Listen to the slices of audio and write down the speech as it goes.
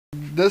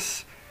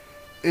This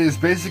is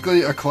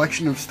basically a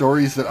collection of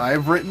stories that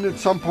I've written at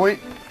some point.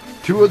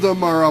 2 of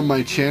them are on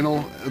my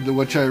channel,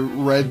 which I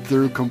read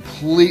through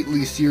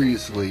completely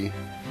seriously.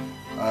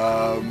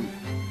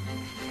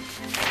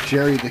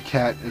 Jerry the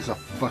cat is a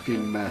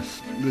fucking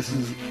mess. This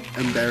is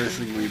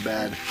embarrassingly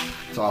bad.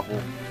 It's awful.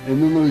 And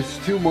then there's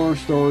 2 more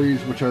stories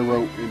which I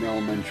wrote in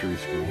elementary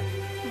school.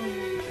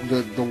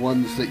 The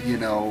ones that, you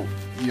know,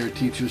 your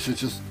teachers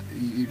just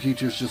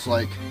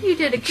like you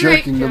did a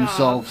great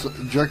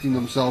jerking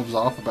themselves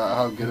off about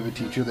how good of a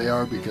teacher they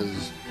are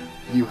because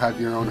you have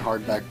your own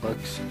hardback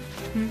books.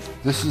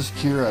 This is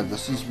Kira.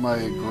 This is my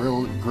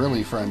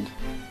grilly friend.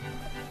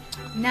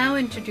 Now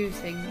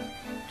introducing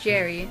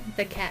Jerry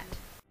the cat.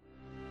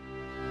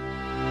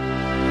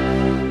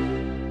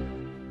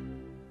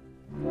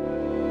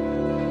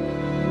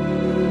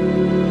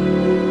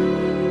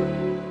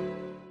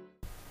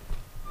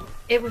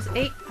 It was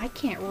 8. I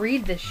can't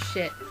read this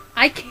shit.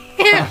 I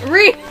can't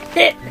read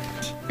it.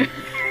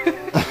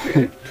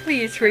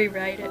 Please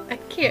rewrite it. I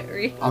can't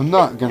read. I'm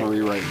not gonna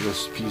rewrite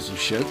this piece of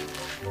shit.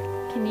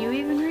 Can you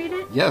even read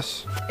it?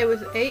 Yes. It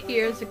was 8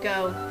 years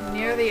ago,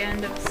 near the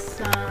end of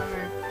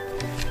summer.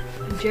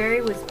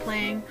 Jerry was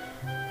playing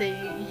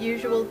the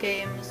usual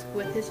games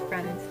with his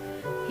friends.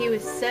 He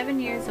was 7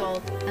 years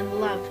old and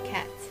loved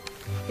cats.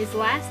 His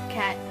last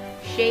cat,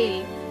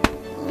 Shady,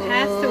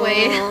 passed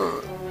away,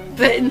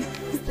 but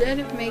instead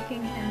of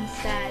making him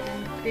sad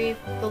and grieve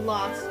the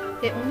loss,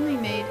 it only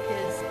made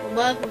his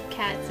love of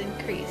cats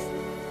increase.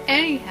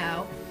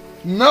 Anyhow,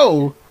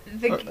 no.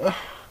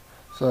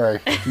 Sorry,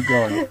 keep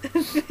going.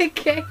 The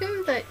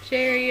game that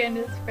Jerry and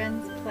his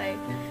friends played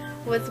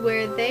was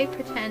where they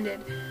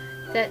pretended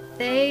that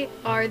they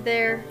are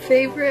their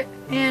favorite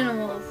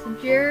animals.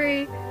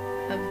 Jerry,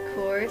 of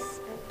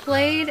course,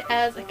 played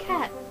as a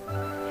cat.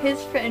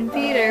 His friend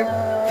Peter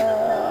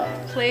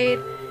played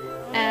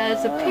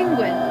as a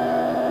penguin.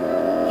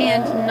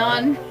 And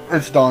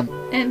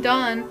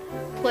Don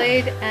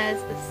played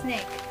as a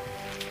snake.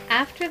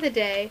 After the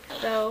day,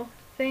 though,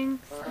 things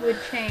would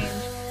change.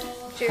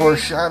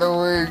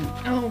 Foreshadowing.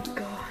 Oh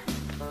God.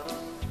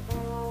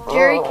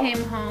 Jerry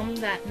came home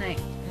that night.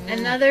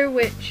 Another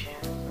witch.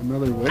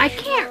 Another witch? I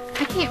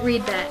can't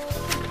read that.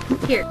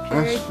 Here,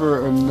 Jerry. As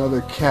for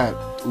another cat,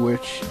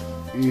 which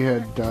he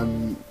had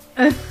done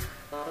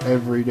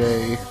every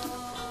day.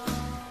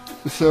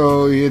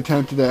 So he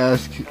attempted to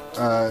ask,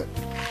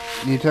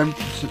 he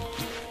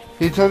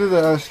attempted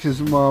to ask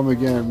his mom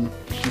again.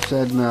 She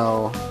said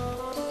no.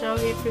 So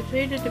he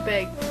proceeded to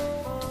beg.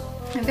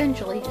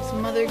 Eventually, his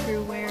mother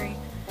grew wary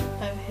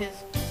of his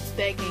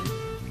begging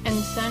and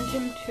sent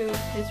him to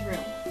his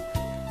room.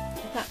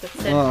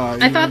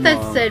 I thought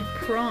that said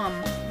prom.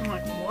 I'm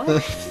like,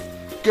 what?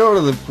 Go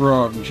to the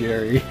prom,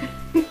 Jerry.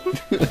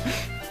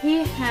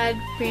 He had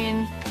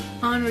been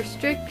on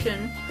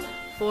restriction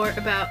for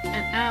about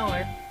an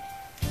hour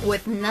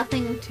with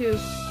nothing to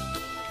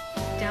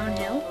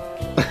downhill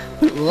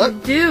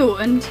what? do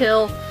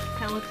until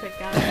that looks like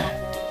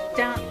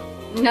downhill.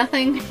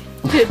 Nothing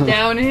to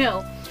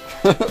downhill.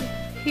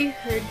 He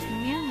heard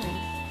meowing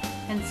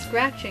and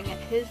scratching at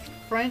his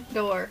front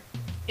door.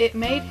 It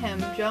made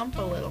him jump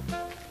a little.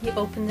 He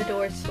opened the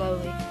door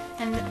slowly,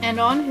 and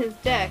on his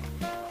deck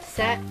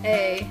sat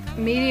a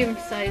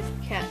medium-sized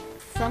cat.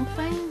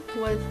 Something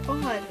was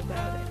odd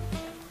about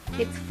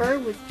it. Its fur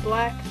was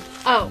black.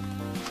 Oh,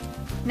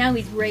 now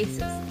he's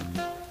racist.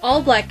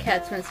 All black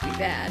cats must be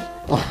bad.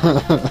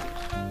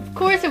 Of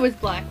course it was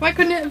black. Why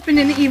couldn't it have been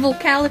an evil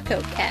calico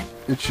cat?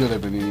 It should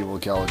have been an evil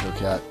calico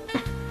cat.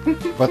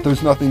 But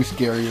there's nothing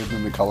scarier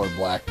than the color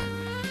black.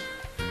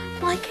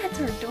 Black cats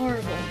are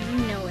adorable. You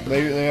know it.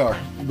 They are.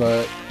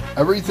 But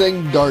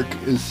everything dark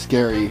is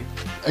scary.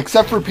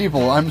 Except for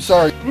people. I'm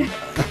sorry.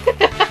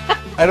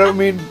 I don't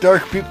mean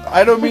dark people.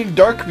 I don't mean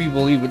dark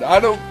people even.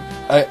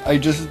 I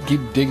just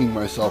keep digging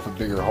myself a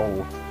bigger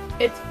hole.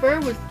 Its fur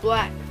was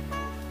black,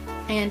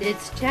 and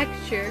its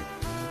texture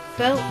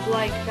felt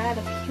like that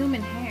of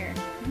human hair.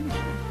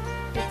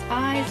 Its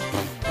eyes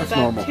That's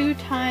about normal. 2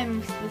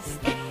 times the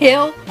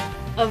scale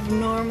of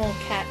normal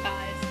cat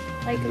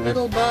eyes, like a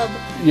little bub.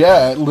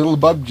 Yeah, little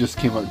bub just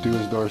came up to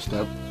his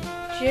doorstep.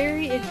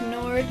 Jerry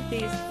ignored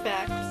these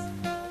factors,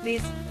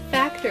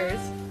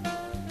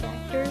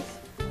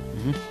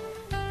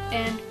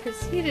 and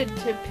proceeded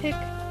to pick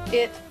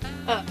it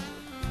up.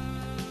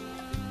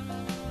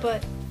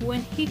 But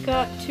when he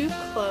got too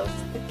close,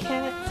 the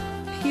cat's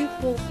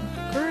pupils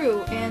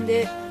grew and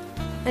it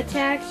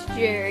attacked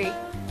Jerry.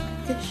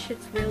 This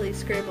shit's really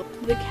scribbled.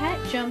 The cat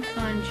jumped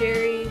on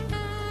Jerry's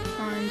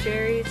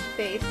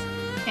face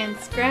and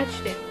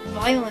scratched it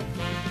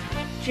violently.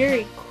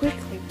 Jerry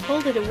quickly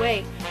pulled it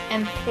away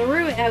and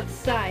threw it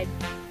outside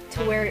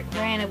to where it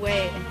ran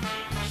away and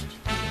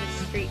into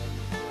the street.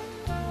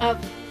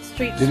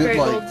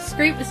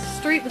 Street was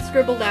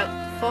scribbled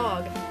out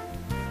fog.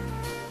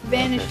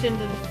 Vanished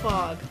into the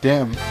fog.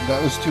 Damn,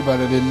 that was too bad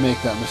I didn't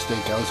make that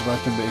mistake. I was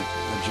about to make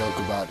a joke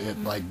about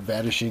it, like,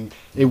 vanishing.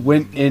 It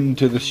went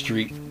into the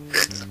street.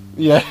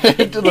 Yeah,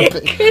 it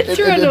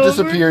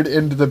disappeared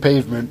into the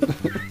pavement.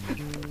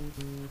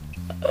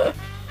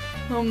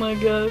 Oh my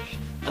gosh.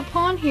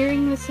 Upon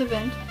hearing this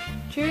event,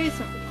 Jerry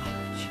isn't.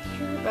 Why would you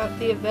hear about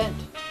the event?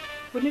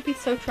 Wouldn't it be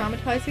so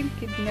traumatizing?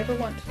 He'd never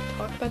want to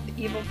talk about the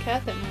evil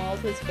cat that mauled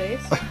his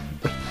face.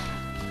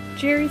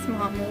 Jerry's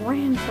mom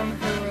ran from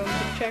her room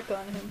to check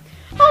on him.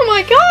 Oh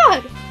my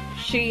god!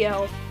 She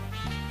yelled.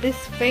 This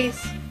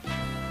face.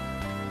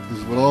 This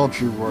is what all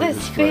true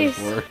warriors strive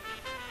for.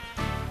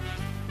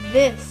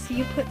 This.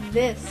 You put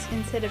this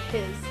instead of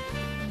his.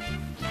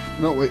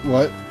 No, wait,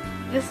 what?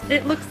 This.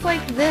 It looks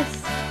like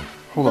this.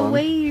 Hold on. The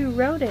way you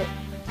wrote it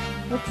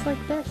looks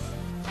like this.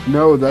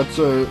 No, that's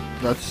a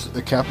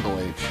capital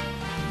H.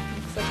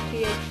 Looks like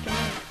TH to me.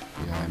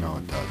 Yeah, I know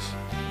it does.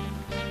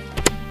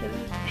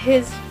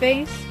 His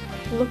face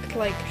looked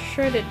like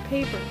shredded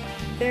paper.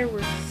 There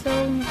were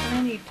so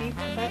many deep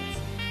cuts.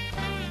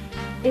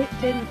 It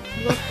didn't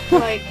look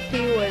like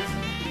he was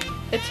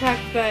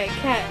attacked by a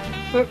cat,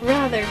 but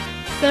rather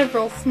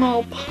several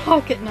small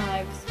pocket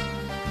knives.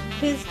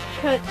 His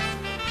cuts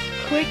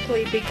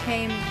quickly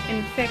became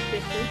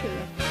infected,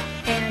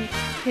 and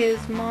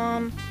his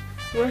mom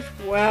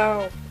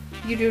wow,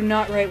 you do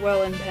not write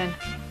well in pen.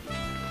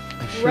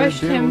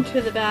 Rushed him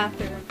to the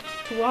bathroom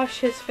to wash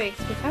his face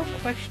without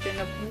question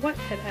of what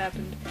had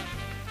happened.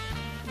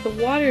 The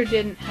water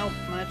didn't help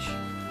much.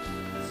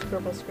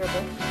 Scribble,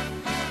 scribble.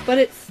 But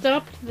it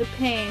stopped the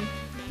pain.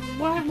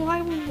 Why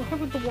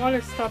would the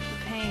water stop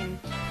the pain?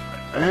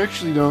 I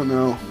actually don't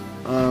know.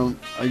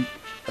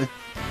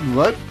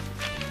 What?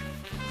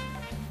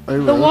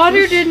 The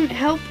water didn't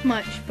help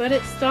much, but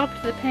it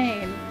stopped the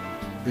pain.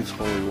 It's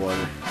holy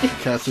water. The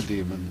cat's a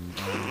demon.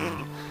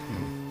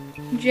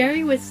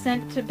 Jerry was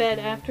sent to bed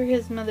after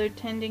his mother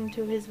tending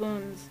to his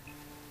wounds.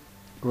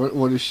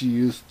 What does she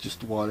use?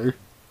 Just water?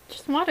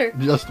 Just water.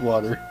 Just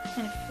water.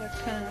 And a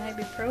fuck ton of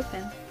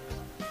ibuprofen.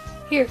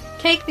 Here,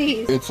 take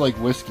these. It's like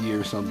whiskey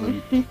or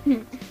something.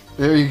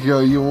 There you go.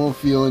 You won't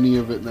feel any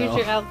of it now. Here's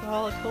your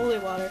alcoholic holy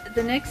water.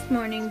 The next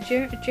morning,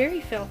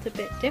 Jerry felt a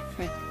bit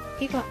different.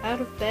 He got out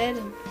of bed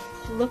and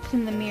looked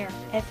in the mirror.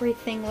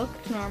 Everything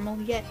looked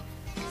normal, yet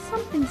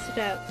something stood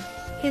out.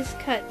 His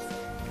cuts,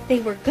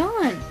 they were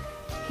gone.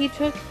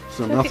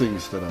 So nothing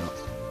stood out,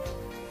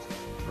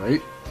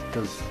 right?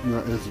 Because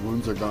his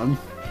wounds are gone.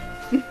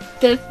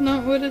 That's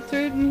not what it's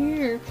written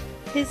here.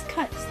 His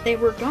cuts, they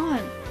were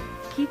gone.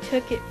 He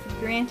took it for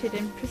granted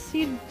and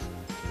proceeded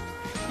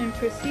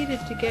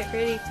to get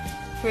ready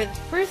for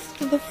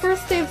the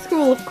first day of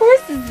school. Of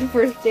course, it's the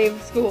first day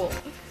of school.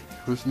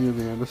 It was near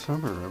the end of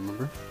summer,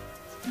 remember?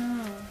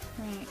 Oh,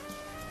 right.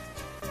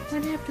 Why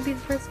did it have to be the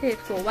first day of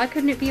school? Why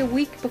couldn't it be a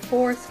week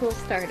before school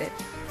started?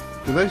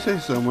 Did I say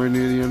somewhere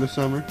near the end of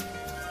summer?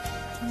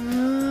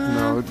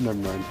 No, never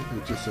mind.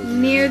 It just says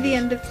near the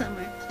end of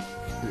summer.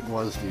 It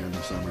was the end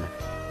of summer.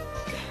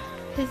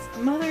 His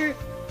mother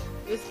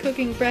was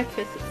cooking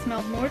breakfast. It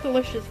smelled more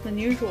delicious than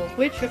usual,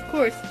 which, of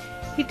course,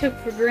 he took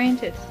for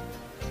granted.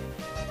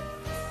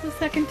 This is the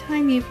second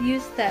time you've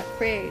used that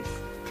phrase.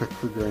 Took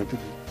for granted?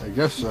 I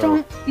guess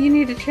so. You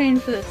need to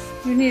change this.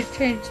 You need to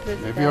change this.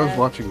 Maybe I was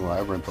watching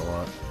Labyrinth a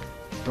lot.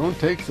 Don't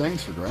take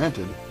things for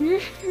granted.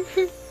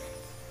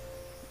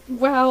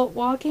 While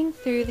walking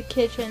through the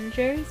kitchen,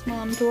 Jerry's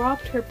mom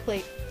dropped her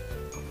plate.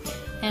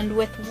 And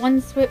with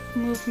one swift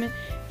movement,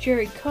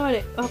 Jerry caught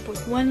it up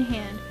with one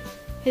hand.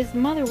 His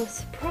mother was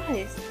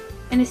surprised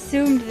and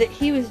assumed that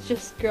he was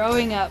just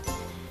growing up.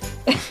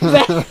 He's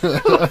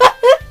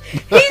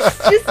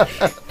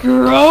just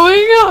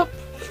growing up.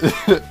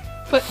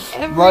 But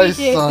My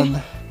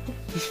son,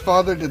 his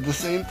father did the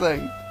same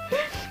thing.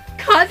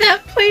 Caught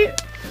that plate.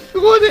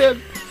 One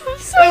hand. I'm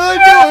so I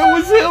knew it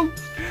was him.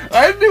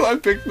 I knew I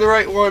picked the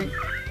right one.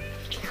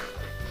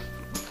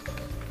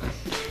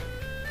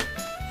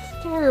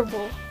 It's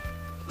terrible.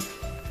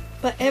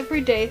 But every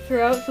day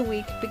throughout the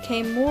week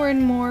became more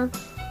and more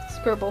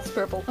scribble,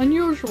 scribble,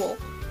 unusual.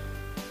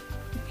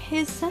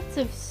 His sense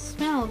of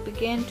smell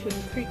began to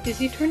increase. Is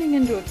he turning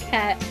into a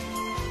cat?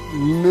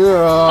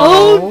 No.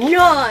 Oh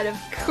god, of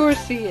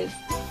course he is.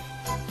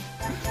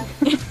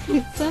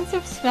 His sense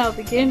of smell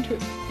began to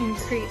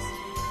increase,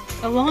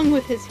 along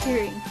with his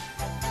hearing.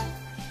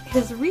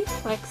 His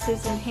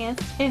reflexes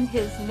enhanced and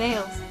his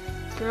nails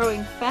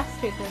growing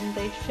faster than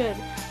they should.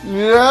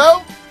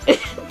 No.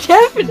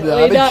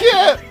 Definitely not. A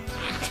cat.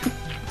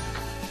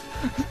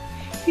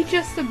 He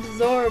just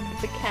absorbed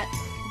the cat's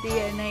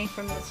DNA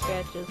from the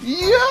scratches.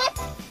 Yeah.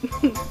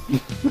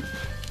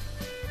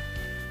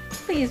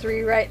 Please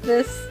rewrite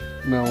this.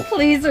 No.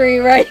 Please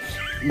rewrite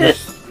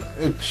this.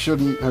 It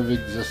shouldn't have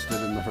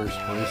existed in the first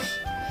place.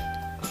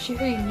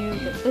 Jerry knew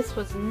that this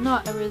was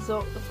not a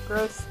result of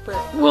growth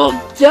spurt. Well,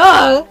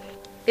 duh!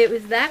 It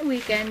was that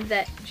weekend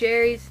that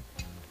Jerry's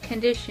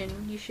condition,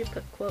 you should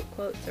put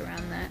quotes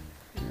around that,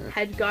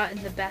 had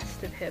gotten the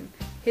best of him.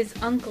 His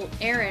uncle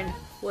Aaron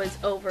was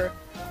over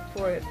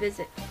for a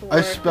visit.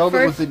 I spelled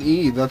it with an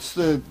E. That's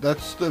the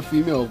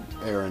female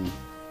Aaron.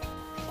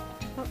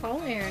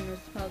 All Aaron was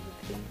spelled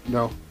with an E.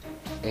 No.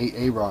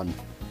 Aaron.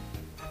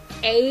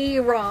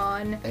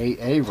 Aaron.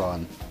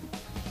 Aaron.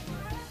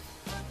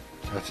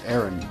 That's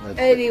Aaron.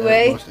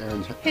 Anyway, most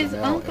Aarons, his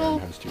uncle Aaron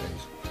has two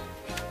A's.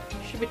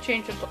 should of a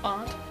change of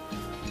thought.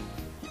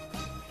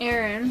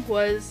 Aaron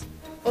was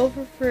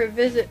over for a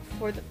visit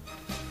for the...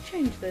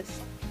 Change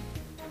this.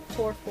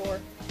 4-4.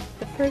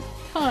 The first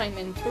time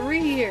in 3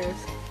 years,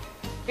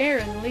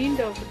 Aaron leaned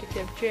over to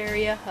give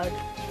Jerry a hug.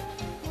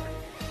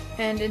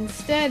 And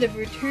instead of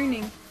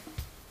returning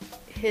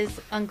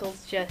his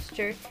uncle's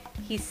gesture,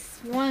 he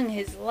swung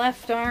his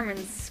left arm and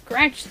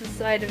scratched the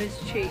side of his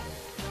cheek.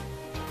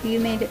 You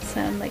made it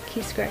sound like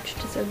he scratched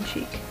his own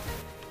cheek.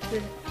 He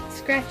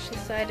scratched the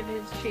side of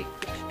his cheek,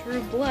 which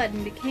drew blood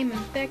and became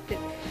infected.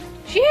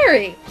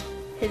 Jerry!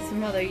 His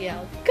mother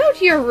yelled. Go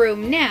to your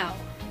room now!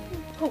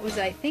 What was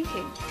I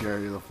thinking?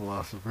 Jerry the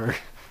philosopher.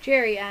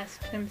 Jerry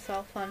asked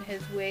himself on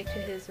his way to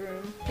his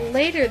room.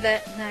 Later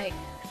that night,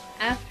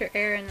 after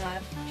Aaron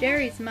left,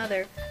 Jerry's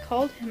mother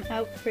called him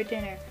out for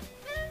dinner.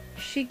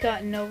 She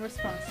got no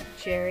response.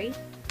 Jerry,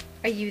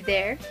 are you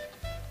there?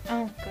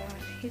 Oh God,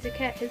 he's a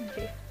cat, isn't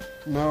he?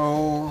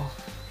 No.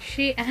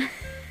 She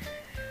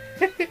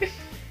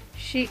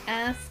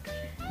asked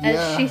Yeah.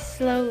 as she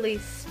slowly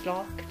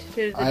stalked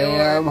to the door. I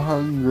am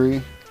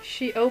hungry.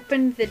 She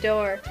opened the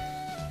door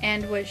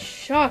and was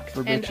shocked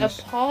and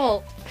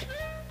appalled.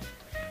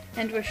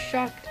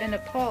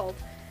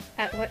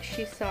 At what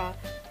she saw.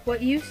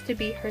 What used to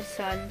be her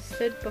son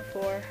stood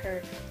before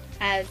her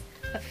as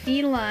a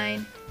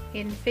feline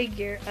in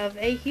figure of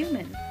a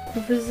human,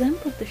 who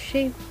resembled the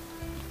shape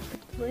of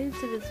the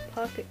blades of his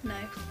pocket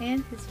knife,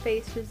 and his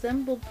face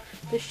resembled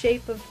the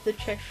shape of the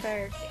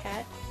Cheshire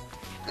cat.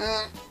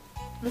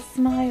 The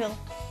smile.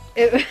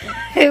 It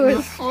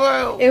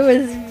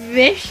was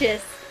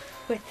vicious,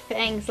 with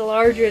fangs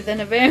larger than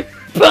a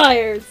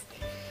vampire's.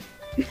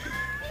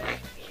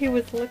 He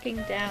was looking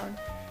down.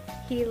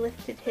 He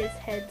lifted his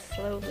head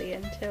slowly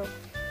until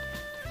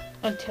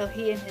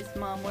he and his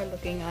mom were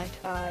looking eye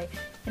to eye.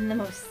 In the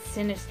most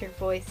sinister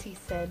voice he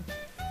said,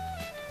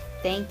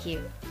 "Thank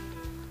you.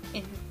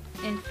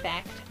 In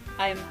fact,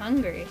 I'm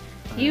hungry.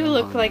 You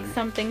look like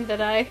something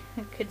that I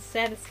could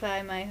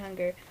satisfy my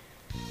hunger."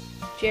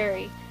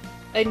 Jerry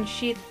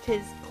unsheathed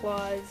his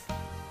claws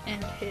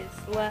and his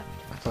left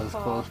I thought his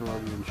paw. claws were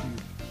already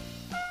unsheathed.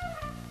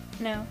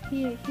 No,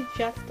 he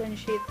just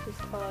unsheathed his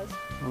claws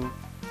Oh.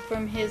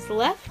 from his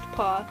left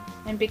paw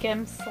and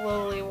began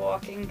slowly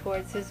walking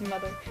towards his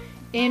mother,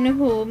 in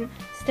whom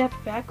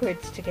stepped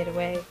backwards to get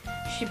away.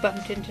 She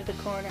bumped into the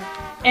corner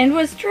and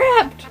was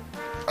trapped!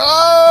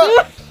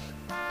 Ah!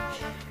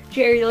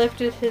 Jerry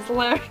lifted his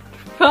left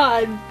paw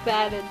and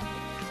batted,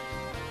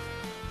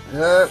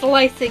 Yeah.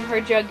 slicing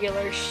her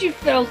jugular. She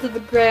fell to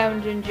the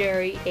ground and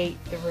Jerry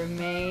ate the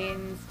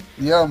remains.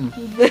 Yum.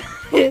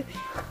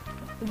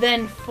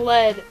 Then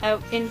fled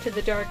out into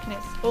the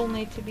darkness,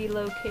 only to be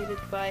located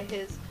by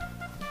his...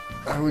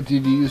 Oh, do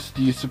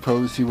you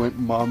suppose he went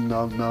mom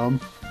nom nom?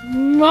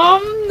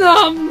 Nom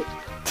nom!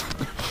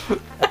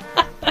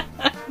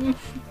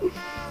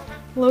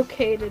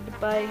 Located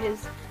by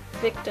his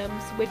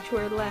victims, which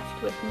were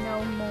left with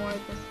no more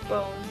than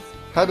bones.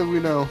 How do we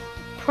know?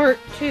 Part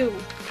 2.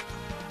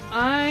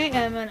 I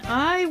am an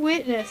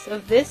eyewitness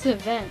of this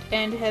event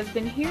and have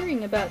been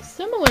hearing about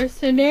similar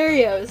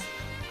scenarios.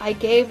 I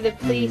gave the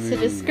police a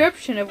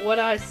description of what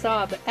I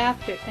saw, but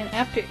after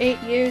 8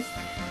 years,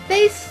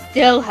 they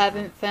still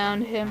haven't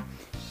found him.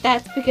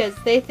 That's because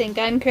they think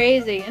I'm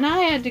crazy, and I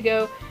had to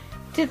go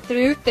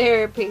through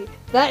therapy.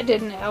 That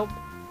didn't help.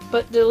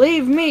 But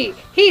believe me,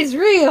 he's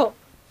real.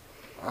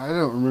 I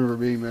don't remember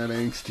being that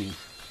angsty.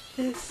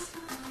 This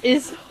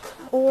is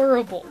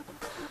horrible.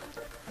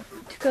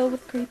 To go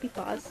with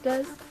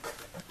creepypastas,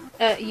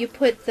 you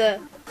put the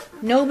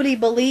 "nobody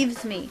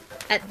believes me"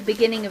 at the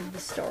beginning of the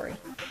story.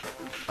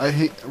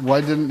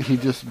 Why didn't he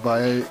just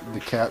buy the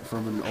cat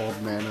from an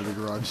old man at a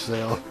garage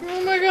sale?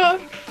 Oh my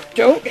gosh.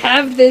 Don't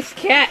have this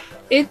cat.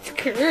 It's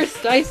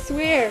cursed, I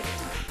swear.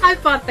 I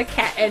bought the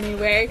cat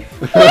anyway.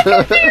 What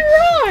could be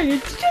wrong?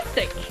 It's just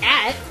a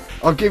cat.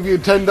 I'll give you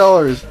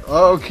 $10.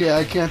 Okay,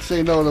 I can't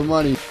say no to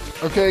money.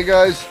 Okay,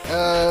 guys,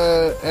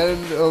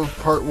 end of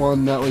part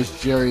 1. That was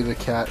Jerry the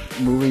cat.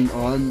 Moving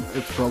on,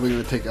 it's probably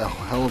going to take a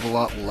hell of a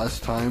lot less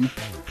time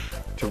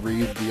to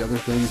read the other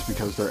things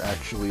because they're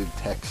actually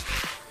text.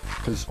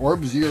 Because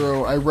Orb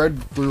Zero, I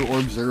read through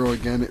Orb Zero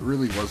again, it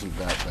really wasn't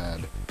that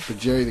bad. But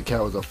Jerry the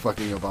cat was a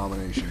fucking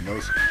abomination.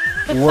 Those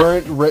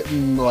weren't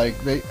written,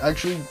 they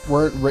actually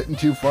weren't written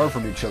too far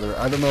from each other.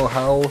 I don't know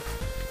how,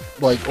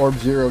 Orb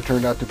Zero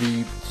turned out to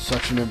be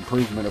such an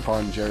improvement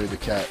upon Jerry the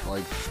cat.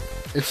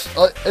 It's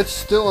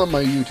still on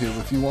my YouTube.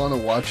 If you want to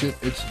watch it,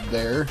 it's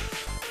there.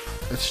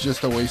 It's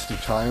just a waste of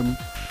time.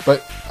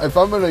 But if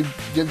I'm going to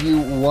give you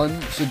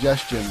one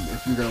suggestion,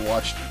 if you're going to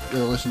watch or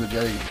listen to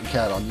Jerry the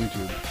cat on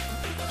YouTube,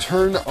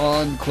 turn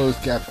on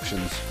closed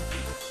captions.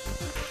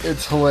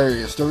 It's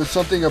hilarious. There was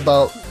something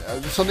about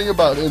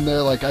in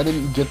there, I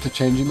didn't get to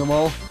changing them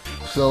all,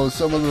 so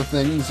some of the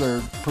things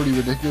are pretty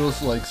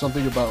ridiculous, like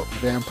something about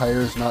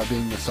vampires not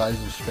being the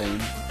size of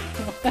Spain.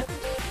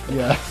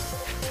 Yeah.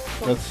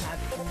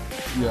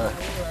 Yeah.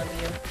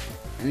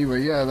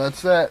 Anyway, yeah,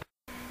 that's that.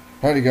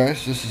 Howdy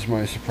guys, this is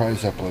my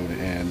surprise upload,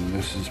 and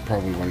this is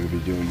probably what I'm going to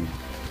be doing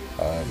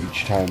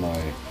each time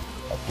I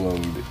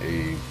upload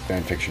a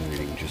fanfiction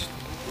reading, just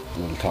a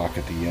little talk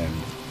at the end.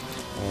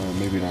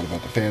 Maybe not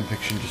about the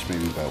fanfiction, just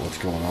maybe about what's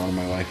going on in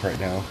my life right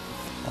now.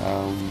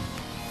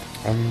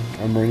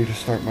 I'm ready to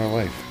start my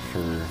life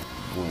for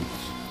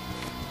once.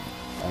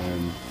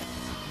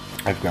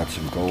 I've got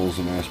some goals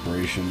and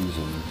aspirations,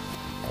 and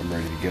I'm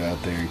ready to get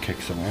out there and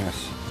kick some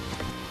ass.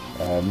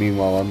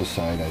 Meanwhile, on the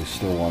side, I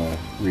still want to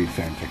read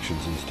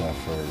fanfictions and stuff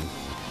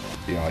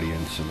for the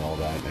audience and all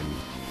that. And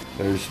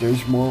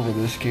there's more where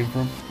this came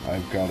from.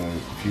 I've got a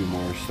few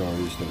more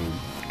stories that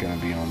are gonna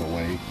be on the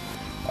way.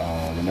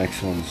 The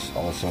next one's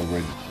also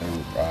read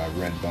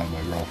by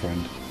my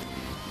girlfriend,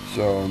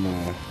 so I'm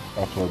gonna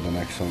upload the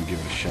next one, give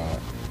it a shot,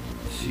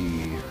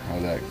 see how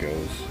that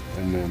goes,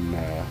 and then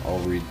I'll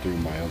read through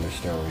my other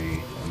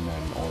story, and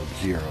then Orb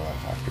Zero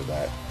after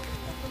that.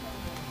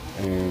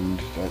 And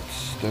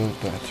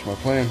that's my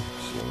plan.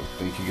 So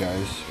thank you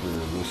guys for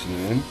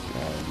listening in.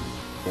 I'm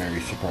very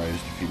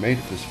surprised if you made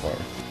it this far.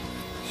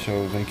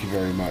 So thank you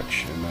very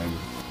much. And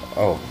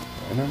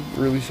I'm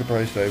really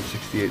surprised I have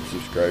 68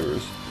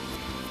 subscribers.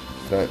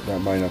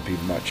 That might not be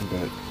much,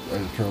 but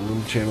for a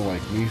little channel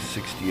like me,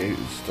 68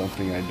 is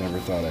something I never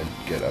thought I'd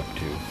get up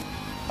to.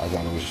 I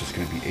thought it was just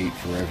going to be 8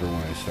 forever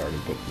when I started,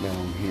 but now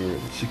I'm here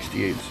at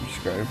 68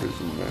 subscribers,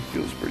 and that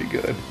feels pretty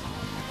good.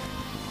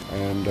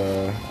 And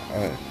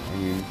I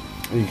mean,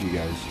 thank you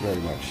guys very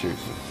much,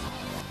 seriously.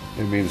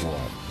 It means a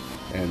lot.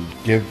 And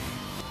give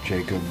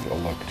Jacob a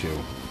look too.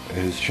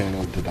 His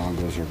channel,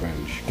 Dodongo's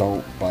Revenge.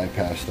 Don't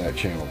bypass that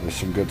channel. There's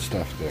some good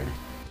stuff there.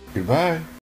 Goodbye.